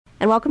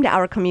And welcome to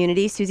Our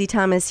Community. Susie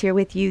Thomas here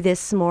with you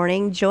this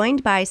morning,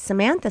 joined by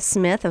Samantha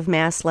Smith of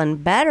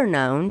Massillon, better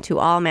known to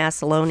all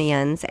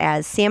Massillonians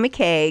as Sam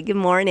McKay. Good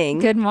morning.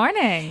 Good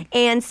morning.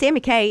 And Sam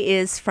McKay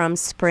is from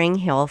Spring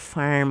Hill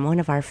Farm, one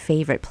of our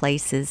favorite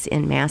places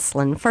in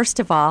Massillon. First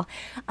of all,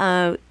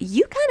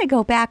 you kind of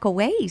go back a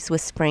ways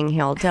with Spring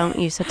Hill, don't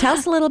you? So tell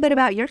us a little bit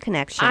about your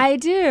connection. I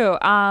do.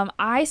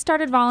 I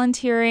started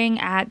volunteering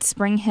at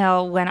Spring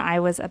Hill when I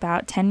was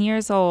about 10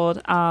 years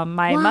old.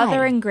 My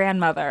mother and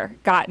grandmother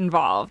got involved.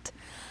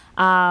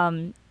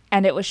 And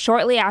it was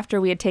shortly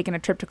after we had taken a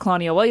trip to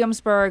Colonial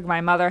Williamsburg.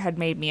 My mother had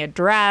made me a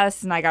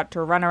dress, and I got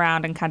to run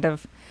around and kind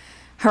of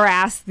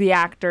harass the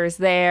actors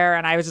there.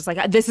 And I was just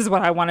like, this is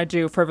what I want to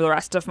do for the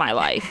rest of my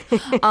life.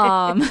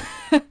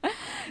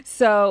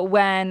 So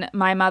when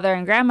my mother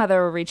and grandmother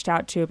were reached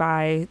out to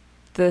by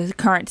the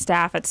current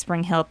staff at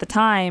Spring Hill at the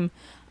time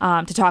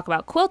to talk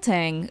about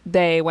quilting,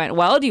 they went,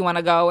 well, do you want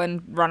to go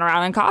and run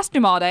around in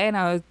costume all day? And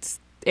I was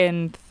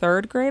in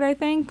third grade, I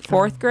think,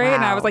 fourth grade. Wow.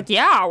 And I was like,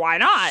 yeah, why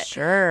not?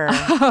 Sure.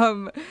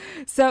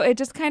 So it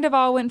just kind of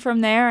all went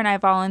from there. And I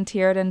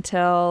volunteered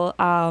until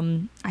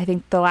I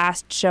think the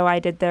last show I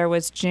did there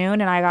was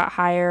June. And I got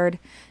hired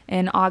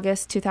in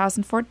August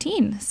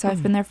 2014. So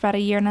I've been there for about a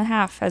year and a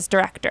half as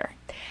director.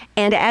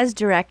 And as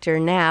director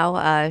now,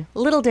 a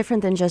little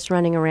different than just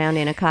running around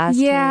in a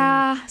costume.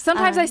 Yeah.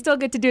 Sometimes I still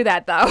get to do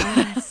that, though.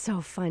 That's so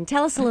fun.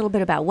 Tell us a little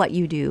bit about what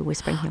you do with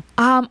Spring Hill.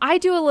 I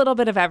do a little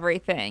bit of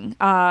everything.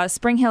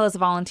 Spring Hill is a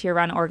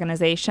volunteer-run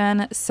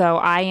organization, so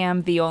I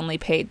am the only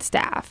paid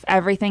staff.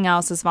 Everything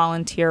else is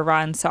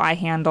volunteer-run, so I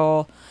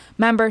handle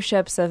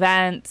memberships,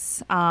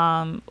 events,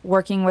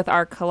 working with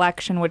our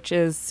collection, which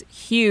is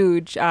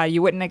huge.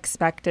 You wouldn't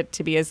expect it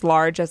to be as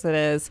large as it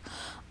is.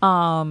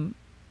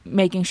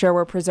 Making sure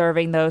we're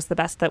preserving those the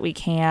best that we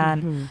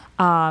can,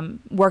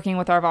 working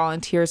with our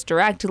volunteers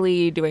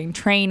directly, doing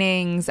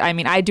trainings. I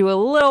mean, I do a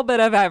little bit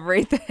of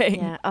everything.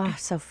 Yeah, oh,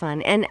 so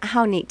fun. And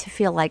how neat to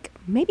feel like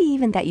maybe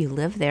even that you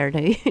live there.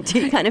 Do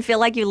you kind of feel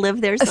like you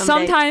live there someday?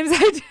 Sometimes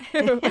I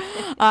do.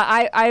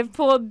 I've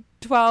pulled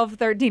 12,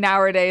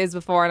 13-hour days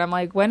before, and I'm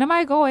like, when am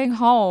I going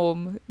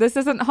home? This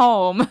isn't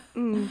home.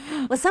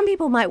 Well, some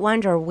people might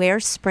wonder where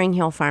Spring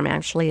Hill Farm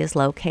actually is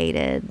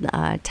located.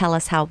 Tell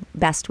us how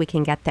best we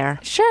can get there.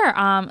 Sure.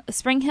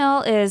 Spring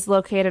Hill is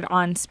located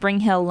on Spring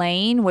Hill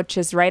Lane, which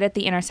is right at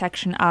the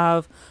intersection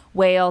of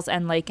Wales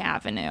and Lake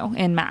Avenue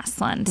in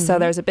Massillon. So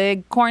there's a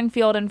big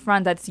cornfield in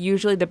front. That's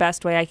usually the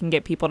best way I can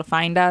get people to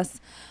find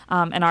us.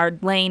 And our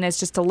lane is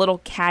just a little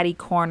catty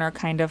corner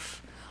kind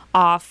of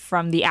off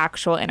from the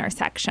actual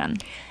intersection.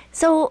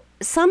 So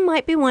some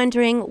might be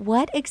wondering,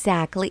 what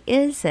exactly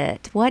is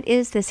it? What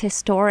is this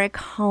historic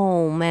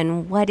home,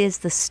 and what is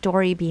the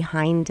story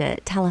behind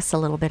it? Tell us a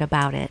little bit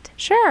about it.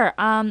 Sure.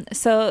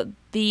 So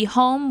the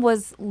home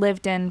was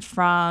lived in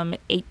from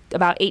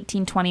about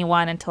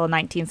 1821 until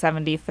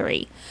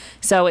 1973.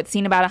 So it's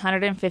seen about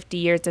 150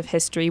 years of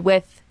history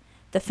with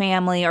the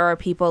family or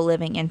people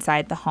living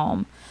inside the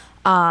home.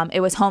 It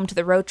was home to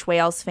the Roach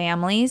Wales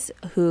families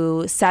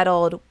who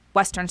settled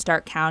Western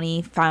Stark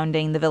County,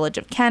 founding the village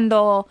of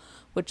Kendall,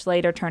 which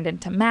later turned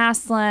into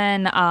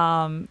Massillon.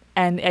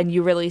 And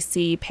you really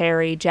see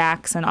Perry,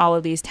 Jackson, all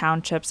of these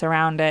townships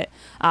around it.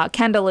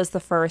 Kendall is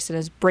the first and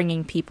is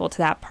bringing people to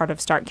that part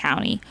of Stark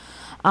County.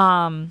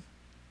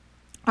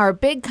 Our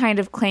big kind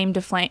of claim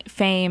to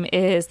fame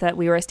is that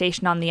we were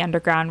stationed on the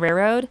Underground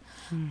Railroad.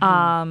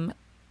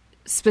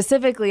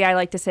 Specifically, I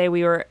like to say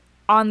we were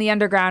on the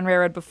Underground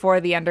Railroad before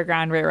the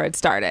Underground Railroad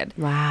started.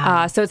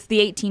 Wow. So it's the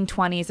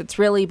 1820s. It's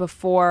really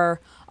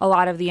before a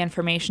lot of the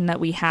information that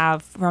we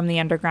have from the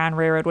Underground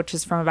Railroad, which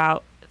is from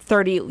about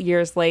 30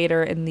 years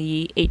later in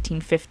the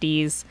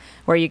 1850s,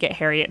 where you get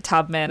Harriet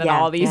Tubman and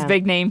all these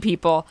big name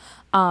people.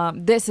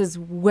 This is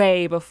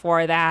way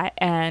before that,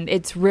 and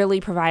it's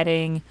really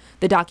providing,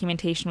 the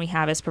documentation we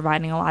have is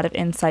providing a lot of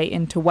insight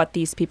into what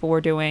these people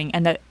were doing,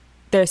 and that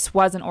this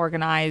was an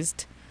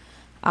organized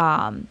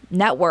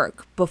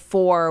network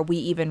before we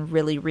even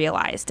really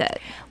realized it.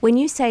 When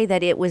you say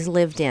that it was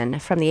lived in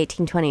from the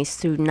 1820s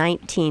through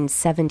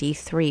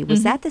 1973,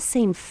 was that the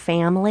same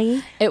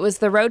family? It was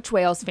the Roach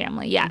Wales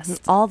family,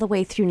 yes. All the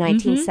way through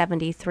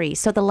 1973.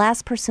 So the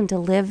last person to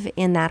live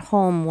in that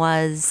home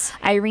was?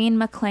 Irene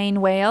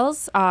McLean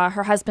Wales.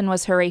 Her husband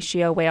was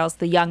Horatio Wales,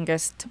 the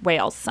youngest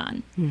Wales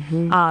son.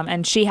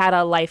 And she had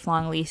a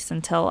lifelong lease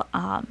until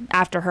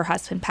after her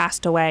husband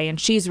passed away. And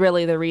she's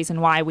really the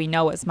reason why we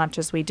know as much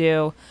as we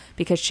do,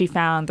 because she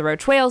found the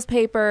Roach Wales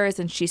papers,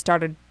 and she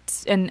started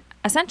and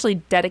essentially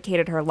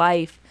dedicated her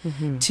life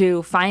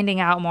to finding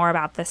out more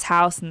about this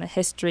house and the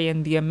history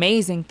and the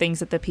amazing things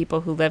that the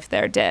people who lived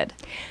there did.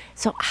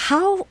 So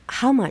how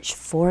much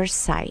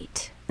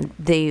foresight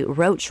the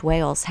Roach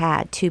Wales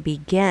had to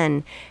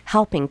begin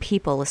helping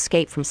people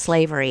escape from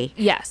slavery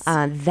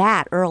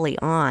that early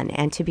on,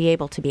 and to be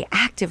able to be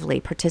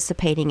actively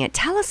participating in it.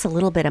 Tell us a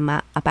little bit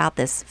about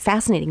this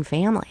fascinating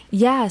family.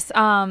 Yes.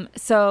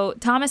 So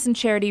Thomas and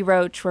Charity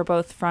Roach were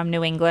both from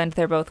New England.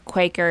 They're both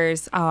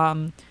Quakers.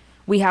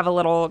 We have a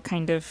little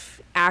kind of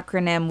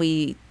acronym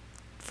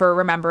for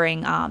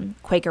remembering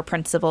Quaker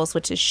principles,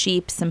 which is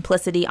sheep,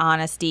 simplicity,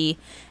 honesty,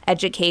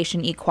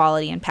 education,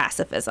 equality, and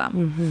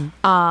pacifism.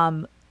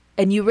 Mm-hmm.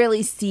 And you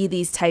really see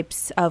these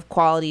types of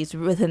qualities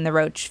within the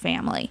Roach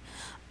family.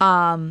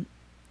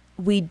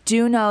 We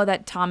do know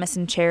that Thomas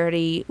and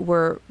Charity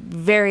were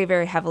very,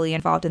 very heavily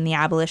involved in the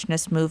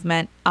abolitionist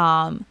movement.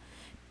 The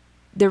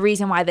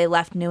reason why they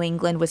left New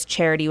England was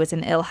Charity was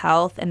in ill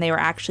health, and they were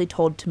actually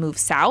told to move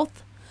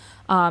south.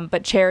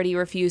 But Charity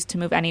refused to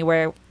move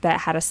anywhere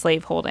that had a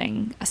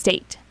slaveholding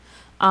state.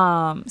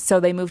 So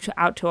they moved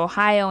out to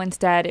Ohio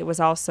instead. It was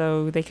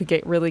also, they could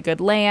get really good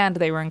land.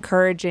 They were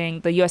encouraging,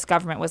 the U.S.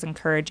 government was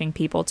encouraging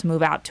people to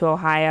move out to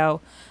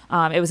Ohio.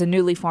 It was a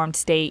newly formed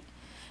state.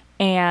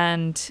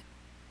 And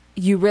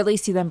you really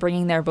see them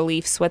bringing their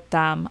beliefs with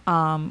them.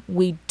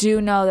 We do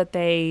know that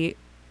they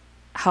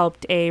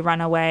helped a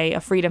runaway,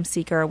 a freedom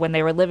seeker, when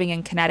they were living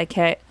in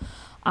Connecticut.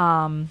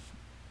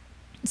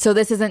 So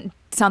this isn't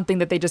something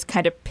that they just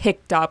kind of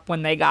picked up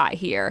when they got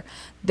here.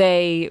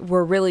 They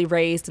were really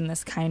raised in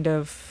this kind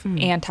of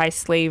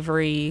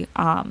anti-slavery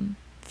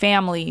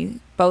family,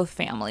 both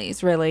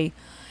families, really.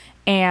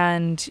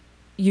 And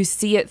you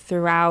see it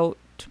throughout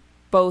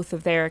both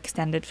of their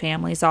extended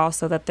families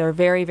also, that they're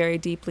very, very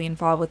deeply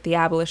involved with the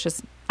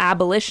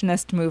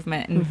abolitionist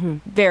movement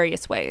in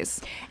various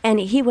ways.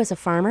 And he was a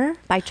farmer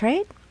by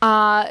trade?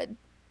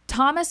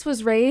 Thomas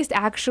was raised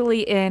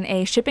actually in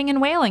a shipping and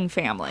whaling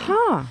family.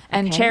 Huh,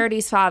 and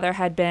Charity's father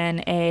had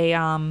been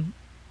a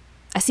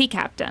sea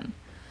captain.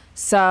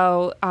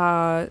 So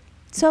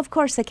of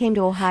course they came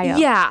to Ohio.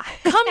 Yeah,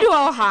 come to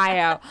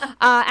Ohio.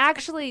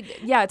 Actually,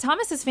 yeah,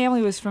 Thomas's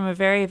family was from a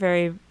very,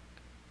 very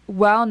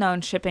well-known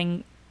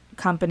shipping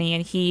company,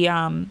 and he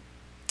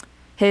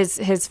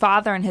his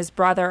father and his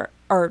brother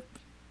or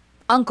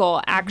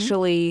uncle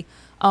actually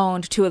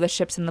owned two of the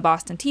ships in the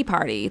Boston Tea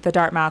Party, the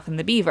Dartmouth and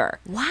the Beaver.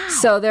 Wow.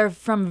 So they're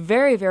from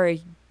very,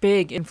 very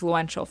big,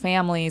 influential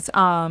families.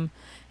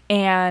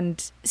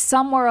 And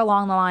somewhere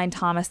along the line,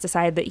 Thomas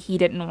decided that he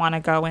didn't want to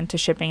go into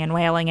shipping and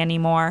whaling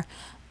anymore.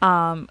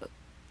 Not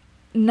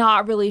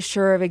really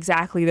sure of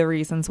exactly the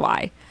reasons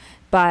why,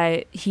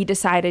 but he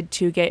decided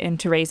to get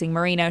into raising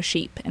merino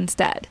sheep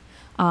instead.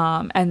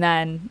 And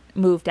then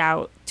moved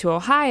out to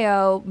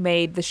Ohio,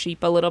 made the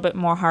sheep a little bit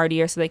more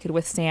hardier so they could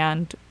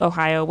withstand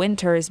Ohio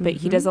winters. But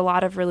he does a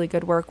lot of really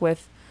good work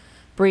with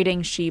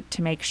breeding sheep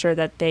to make sure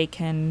that they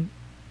can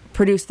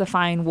produce the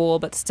fine wool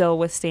but still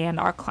withstand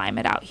our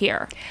climate out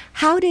here.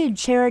 How did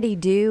Charity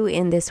do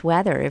in this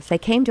weather? If they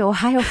came to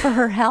Ohio for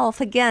her health,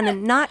 again,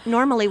 and not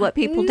normally what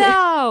people do.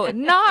 No,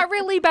 not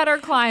really better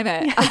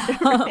climate.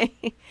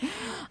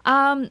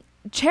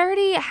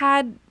 Charity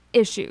had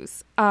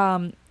issues.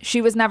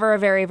 She was never a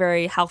very,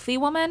 very healthy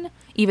woman,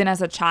 even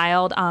as a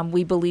child.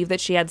 We believe that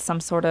she had some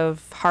sort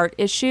of heart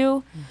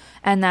issue.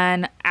 And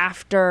then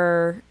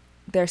after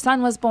their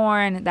son was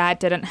born, that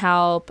didn't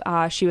help.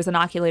 She was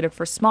inoculated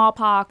for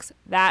smallpox.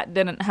 That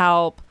didn't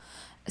help.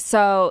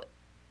 So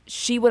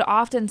she would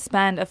often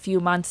spend a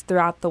few months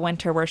throughout the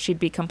winter where she'd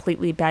be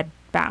completely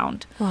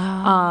bedbound.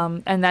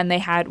 Wow. And then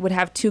they would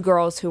have two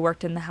girls who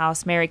worked in the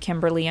house, Mary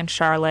Kimberly and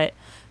Charlotte,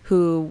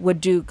 who would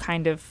do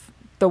kind of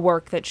the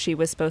work that she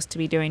was supposed to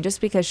be doing just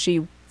because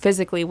she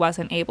physically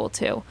wasn't able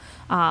to.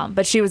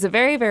 But she was a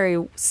very,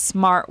 very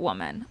smart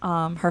woman.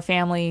 Her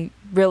family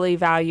really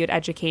valued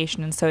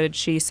education, and so did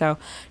she. So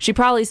she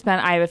probably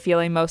spent, I have a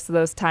feeling, most of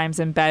those times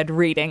in bed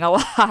reading a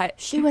lot.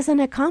 She was an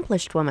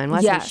accomplished woman,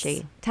 wasn't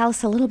she? Tell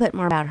us a little bit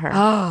more about her.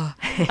 Oh,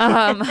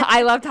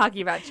 I love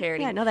talking about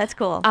Charity. Yeah, no, that's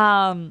cool.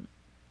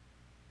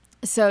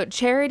 So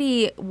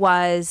Charity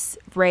was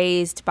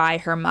raised by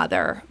her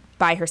mother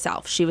by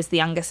herself. She was the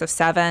youngest of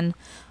 7.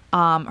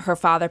 Her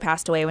father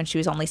passed away when she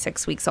was only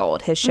 6 weeks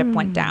old. His ship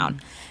went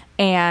down.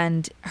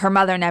 And her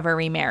mother never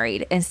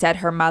remarried. Instead,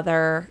 her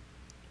mother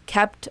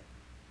kept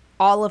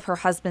all of her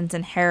husband's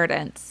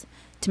inheritance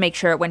to make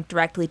sure it went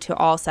directly to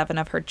all 7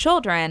 of her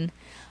children.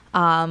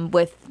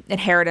 With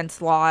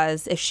inheritance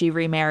laws, if she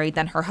remarried,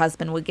 then her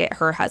husband would get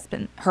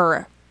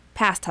her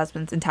past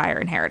husband's entire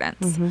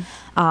inheritance.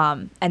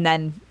 And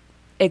then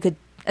it could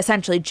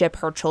essentially gyp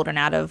her children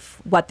out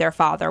of what their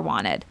father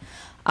wanted.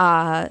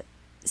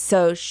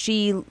 So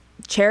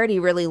Charity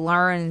really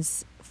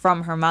learns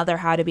from her mother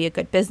how to be a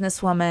good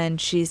businesswoman.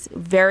 She's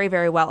very,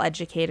 very well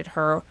educated.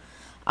 Her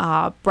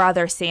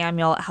brother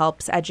Samuel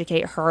helps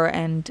educate her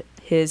and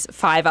his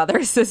 5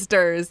 other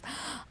sisters.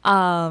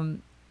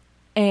 And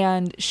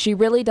she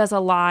really does a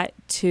lot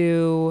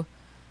to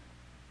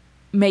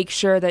make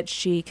sure that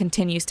she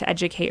continues to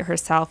educate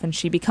herself, and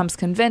she becomes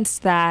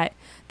convinced that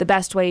the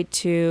best way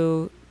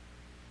to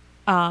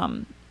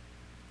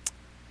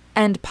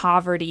end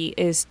poverty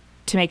is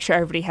to make sure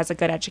everybody has a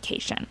good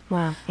education.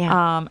 Wow.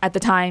 Yeah. At the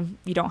time,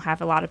 you don't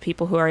have a lot of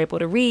people who are able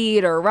to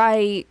read or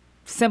write.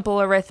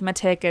 Simple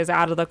arithmetic is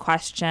out of the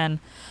question.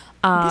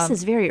 This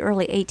is very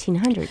early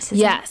 1800s,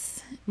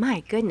 yes. It? My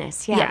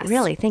goodness. Yeah, yes.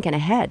 Really thinking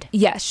ahead.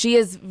 Yes, she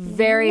is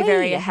very,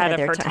 very ahead of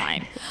her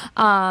time.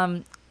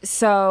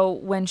 So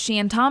when she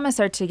and Thomas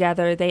are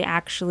together, they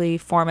actually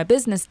form a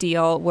business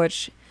deal,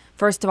 which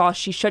first of all,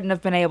 she shouldn't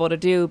have been able to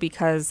do,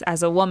 because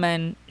as a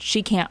woman,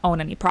 she can't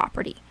own any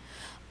property.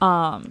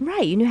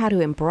 Right. You knew how to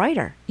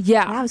embroider.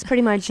 Yeah. That was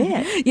pretty much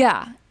it.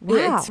 Yeah.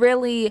 Wow. It's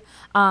really,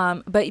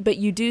 but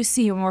you do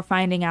see, when we're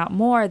finding out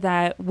more,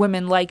 that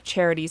women like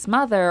Charity's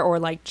mother, or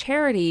like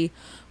Charity,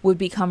 would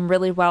become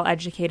really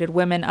well-educated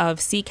women of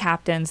sea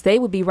captains. They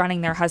would be running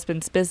their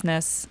husband's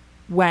business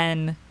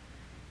when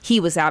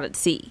he was out at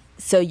sea.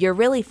 So you're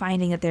really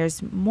finding that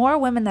there's more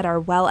women that are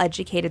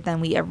well-educated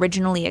than we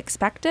originally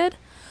expected.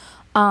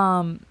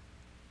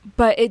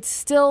 But it's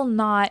still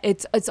not,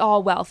 it's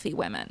all wealthy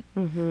women.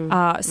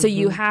 So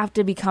you have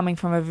to be coming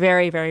from a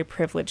very, very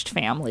privileged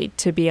family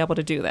to be able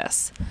to do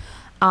this.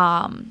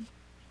 Wow.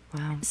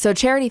 So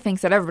Charity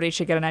thinks that everybody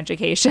should get an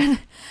education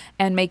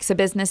and makes a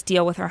business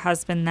deal with her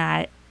husband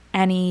that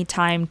any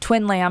time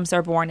twin lambs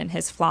are born in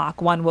his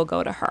flock, one will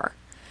go to her.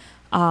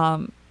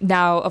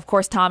 Now, of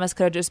course, Thomas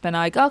could have just been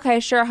like,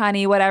 okay, sure,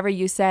 honey, whatever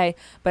you say.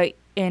 But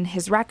in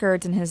his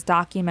records and his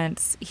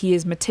documents, he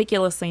is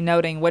meticulously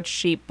noting which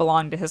sheep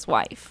belonged to his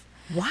wife.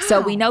 Wow. So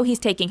we know he's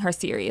taking her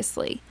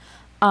seriously.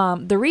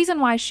 The reason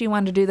why she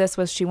wanted to do this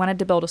was she wanted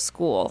to build a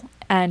school.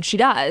 And she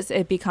does.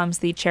 It becomes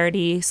the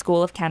Charity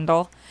School of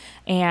Kendal.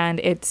 And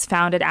it's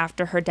founded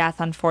after her death,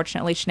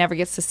 unfortunately. She never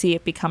gets to see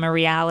it become a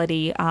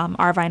reality.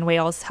 Arvine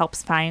Wales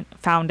helps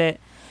found it.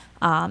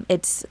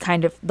 It's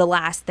kind of the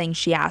last thing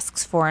she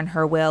asks for in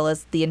her will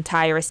is the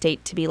entire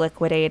estate to be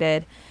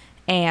liquidated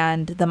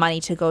and the money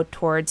to go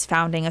towards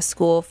founding a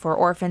school for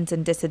orphans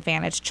and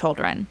disadvantaged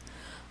children.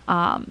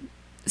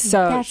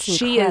 So That's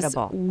she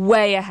incredible. is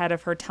way ahead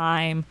of her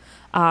time.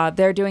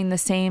 They're doing the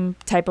same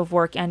type of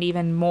work and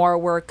even more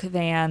work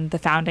than the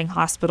founding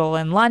hospital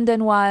in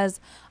London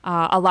was.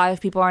 A lot of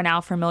people are now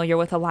familiar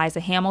with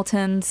Eliza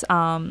Hamilton's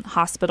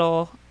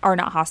orphanage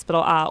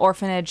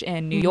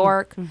in New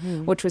York,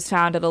 which was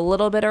founded a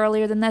little bit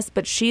earlier than this.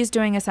 But she's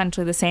doing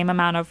essentially the same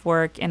amount of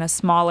work in a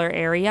smaller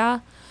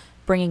area,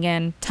 bringing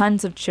in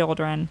tons of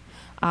children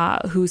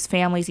whose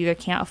families either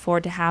can't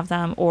afford to have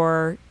them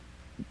or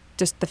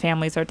just the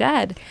families are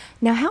dead.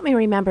 Now, help me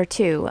remember,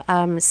 too,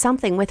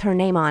 something with her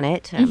name on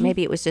it,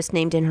 maybe it was just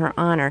named in her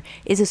honor,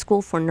 is a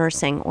school for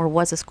nursing, or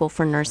was a school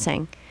for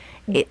nursing.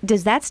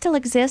 Does that still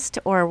exist,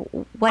 or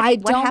what I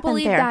happened there? don't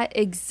believe that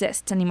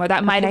exists anymore.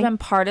 That might have been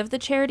part of the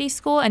Charity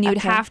School, and you'd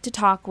have to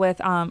talk with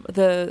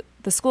the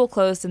school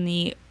closed in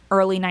the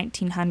early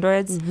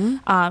 1900s,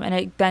 and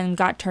it then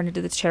got turned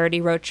into the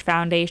Charity Roach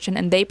Foundation,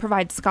 and they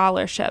provide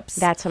scholarships.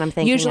 That's what I'm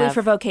thinking usually of.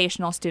 For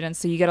vocational students,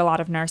 so you get a lot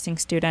of nursing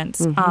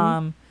students.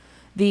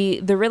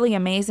 The really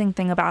amazing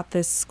thing about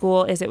this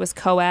school is it was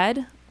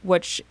co-ed,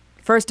 which,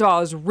 first of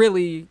all, is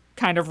really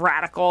kind of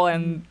radical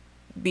in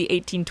the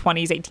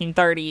 1820s,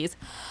 1830s.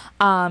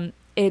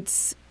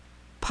 It's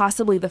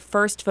possibly the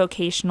first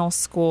vocational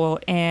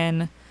school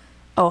in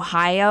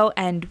Ohio,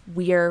 and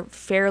we are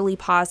fairly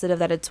positive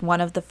that it's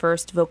one of the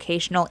first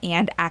vocational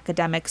and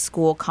academic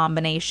school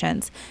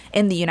combinations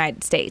in the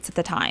United States at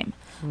the time.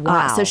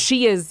 Wow. So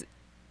she is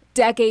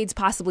decades,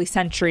 possibly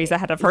centuries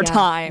ahead of her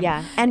time.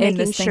 Yeah, and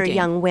making sure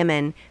young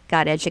women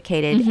got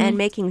educated and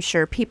making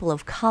sure people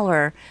of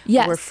color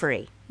were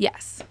free.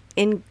 Yes.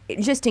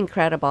 Just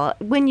incredible.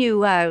 When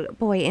you,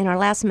 in our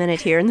last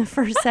minute here in the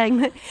first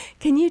segment,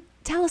 can you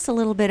tell us a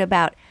little bit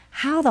about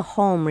how the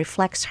home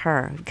reflects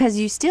her? Because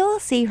you still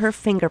see her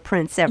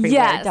fingerprints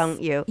everywhere, don't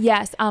you?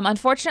 Yes.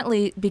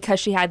 Unfortunately, because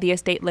she had the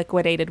estate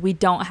liquidated, we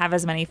don't have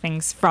as many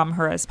things from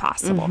her as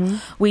possible.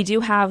 We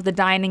do have the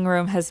dining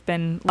room has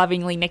been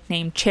lovingly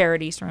nicknamed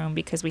Charity's room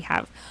because we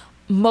have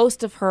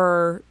most of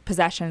her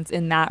possessions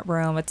in that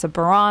room. It's a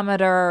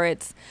barometer.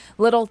 It's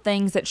little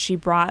things that she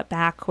brought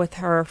back with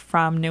her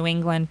from New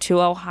England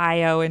to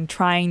Ohio and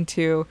trying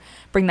to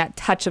bring that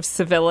touch of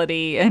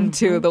civility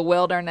into the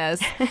wilderness.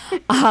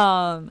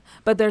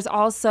 But there's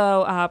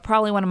also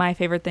probably one of my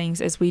favorite things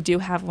is we do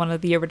have one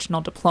of the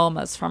original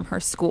diplomas from her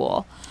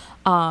school,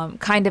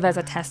 kind of as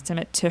a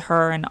testament to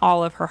her and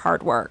all of her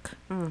hard work.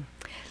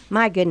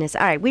 My goodness.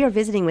 All right. We are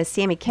visiting with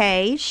Sammy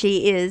Kay.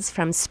 She is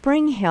from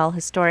Spring Hill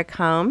Historic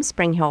Home,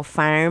 Spring Hill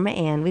Farm,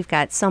 and we've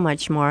got so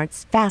much more.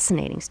 It's a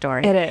fascinating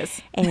story. It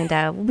is. And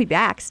we'll be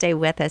back. Stay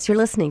with us. You're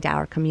listening to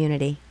Our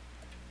Community.